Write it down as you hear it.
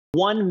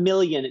1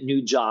 million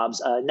new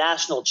jobs, a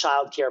national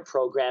childcare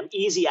program,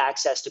 easy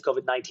access to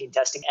COVID-19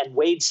 testing, and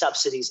wage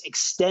subsidies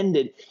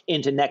extended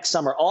into next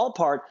summer, all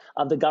part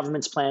of the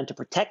government's plan to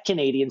protect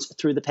Canadians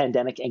through the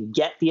pandemic and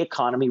get the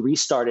economy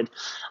restarted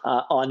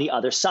on the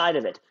other side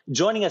of it.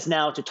 Joining us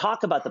now to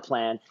talk about the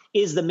plan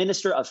is the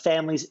Minister of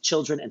Families,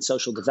 Children and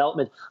Social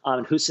Development,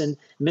 Ahmed Hussen.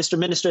 Mr.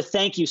 Minister,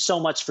 thank you so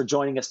much for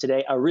joining us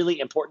today. A really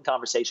important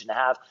conversation to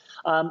have.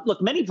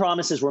 Look, many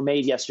promises were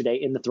made yesterday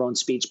in the throne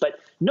speech, but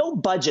no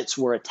budgets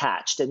were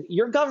attached. And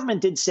your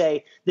government did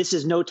say this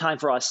is no time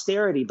for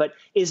austerity, but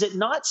is it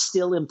not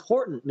still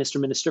important, Mr.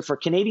 Minister, for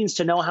Canadians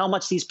to know how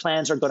much these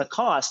plans are going to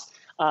cost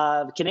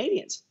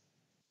Canadians?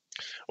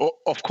 Oh,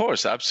 of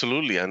course,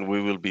 absolutely. And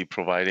we will be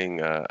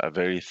providing a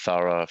very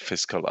thorough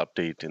fiscal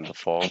update in the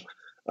fall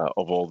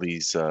of all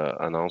these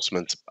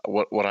announcements.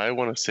 What I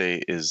want to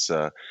say is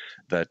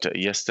that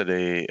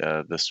yesterday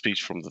the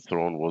speech from the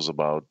throne was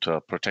about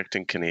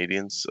protecting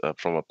Canadians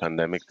from a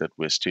pandemic that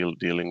we're still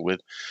dealing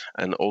with,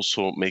 and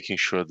also making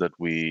sure that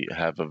we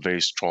have a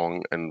very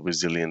strong and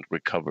resilient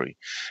recovery,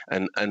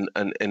 and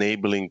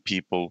enabling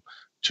people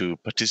to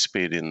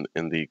participate in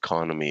the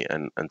economy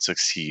and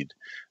succeed.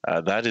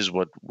 That is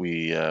what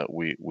we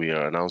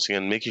are announcing,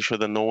 and making sure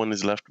that no one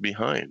is left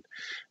behind,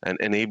 and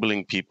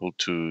enabling people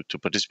to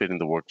participate in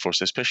the workforce,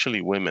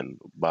 especially women,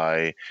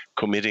 by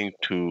committing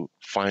to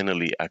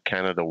finally a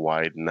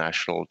Canada-wide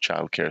national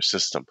childcare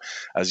system.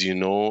 As you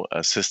know,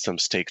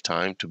 systems take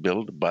time to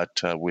build,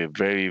 but we're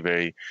very,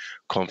 very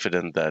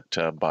confident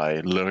that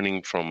by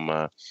learning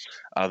from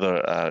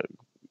other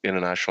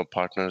international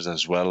partners,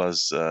 as well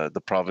as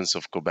the province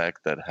of Quebec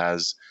that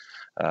has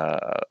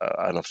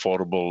an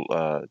affordable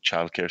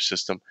childcare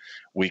system,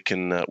 we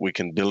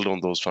can build on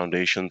those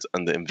foundations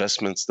and the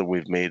investments that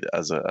we've made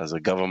as a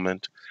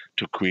government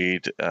to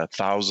create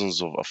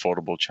thousands of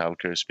affordable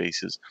childcare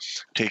spaces.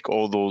 Take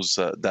all those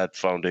that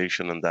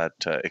foundation and that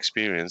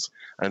experience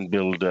and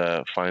build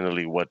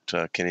finally what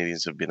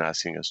Canadians have been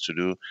asking us to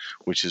do,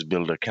 which is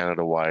build a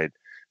Canada-wide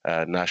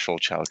national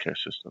childcare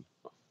system.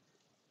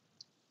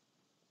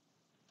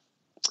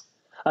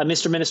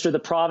 Mr. Minister, the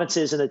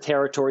provinces and the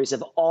territories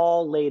have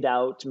all laid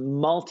out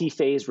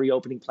multi-phase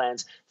reopening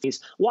plans.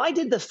 Why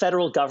did the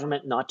federal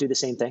government not do the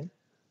same thing?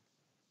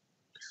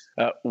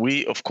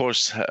 We, of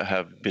course,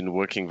 have been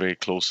working very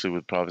closely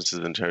with provinces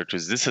and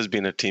territories. This has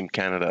been a Team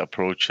Canada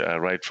approach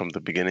right from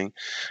the beginning.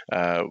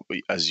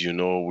 As you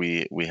know,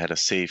 we had a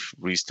safe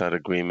restart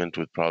agreement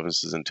with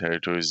provinces and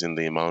territories in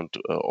the amount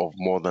of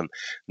more than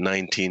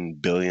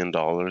 $19 billion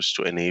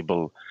to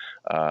enable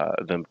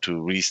them to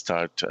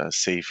restart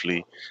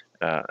safely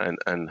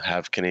and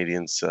have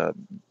Canadians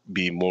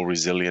be more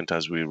resilient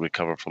as we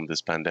recover from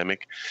this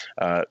pandemic.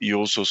 You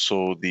also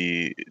saw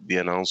the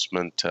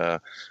announcement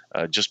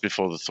just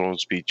before the throne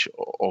speech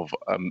of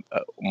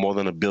more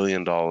than $1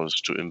 billion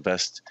to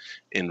invest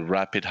in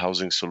rapid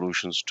housing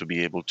solutions to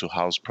be able to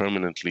house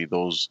permanently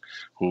those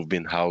who've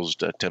been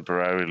housed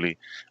temporarily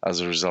as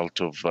a result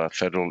of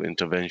federal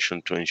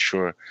intervention, to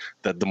ensure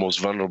that the most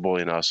vulnerable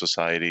in our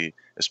society,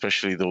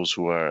 especially those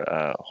who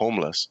are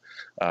homeless,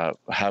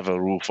 have a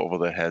roof over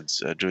their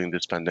heads during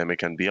this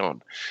pandemic and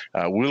beyond.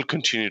 We'll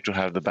continue to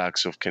have the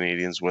backs of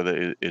Canadians,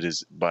 whether it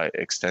is by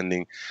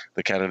extending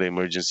the Canada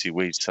Emergency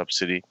Wage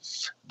Subsidy,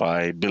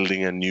 by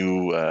building a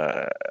new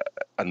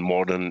and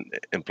modern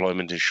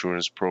employment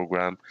insurance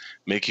program,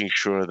 making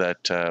sure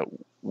that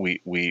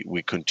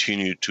we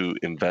continue to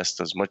invest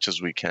as much as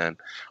we can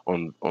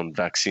on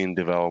vaccine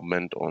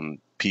development, on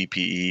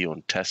PPE,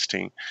 on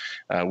testing.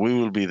 We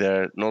will be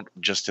there not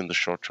just in the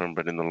short term,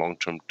 but in the long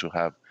term, to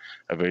have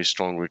a very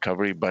strong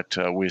recovery. But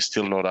we're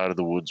still not out of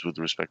the woods with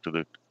respect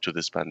to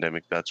this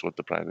pandemic. That's what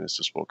the Prime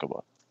Minister spoke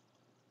about.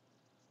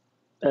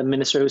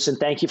 Minister Hussen,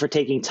 thank you for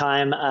taking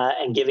time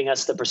and giving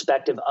us the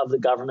perspective of the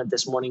government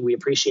this morning. We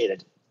appreciate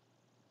it.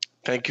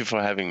 Thank you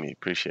for having me.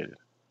 Appreciate it.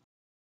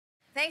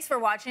 Thanks for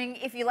watching.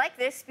 If you like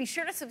this, be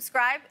sure to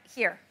subscribe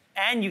here.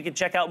 And you can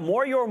check out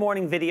more Your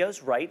Morning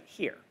videos right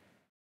here.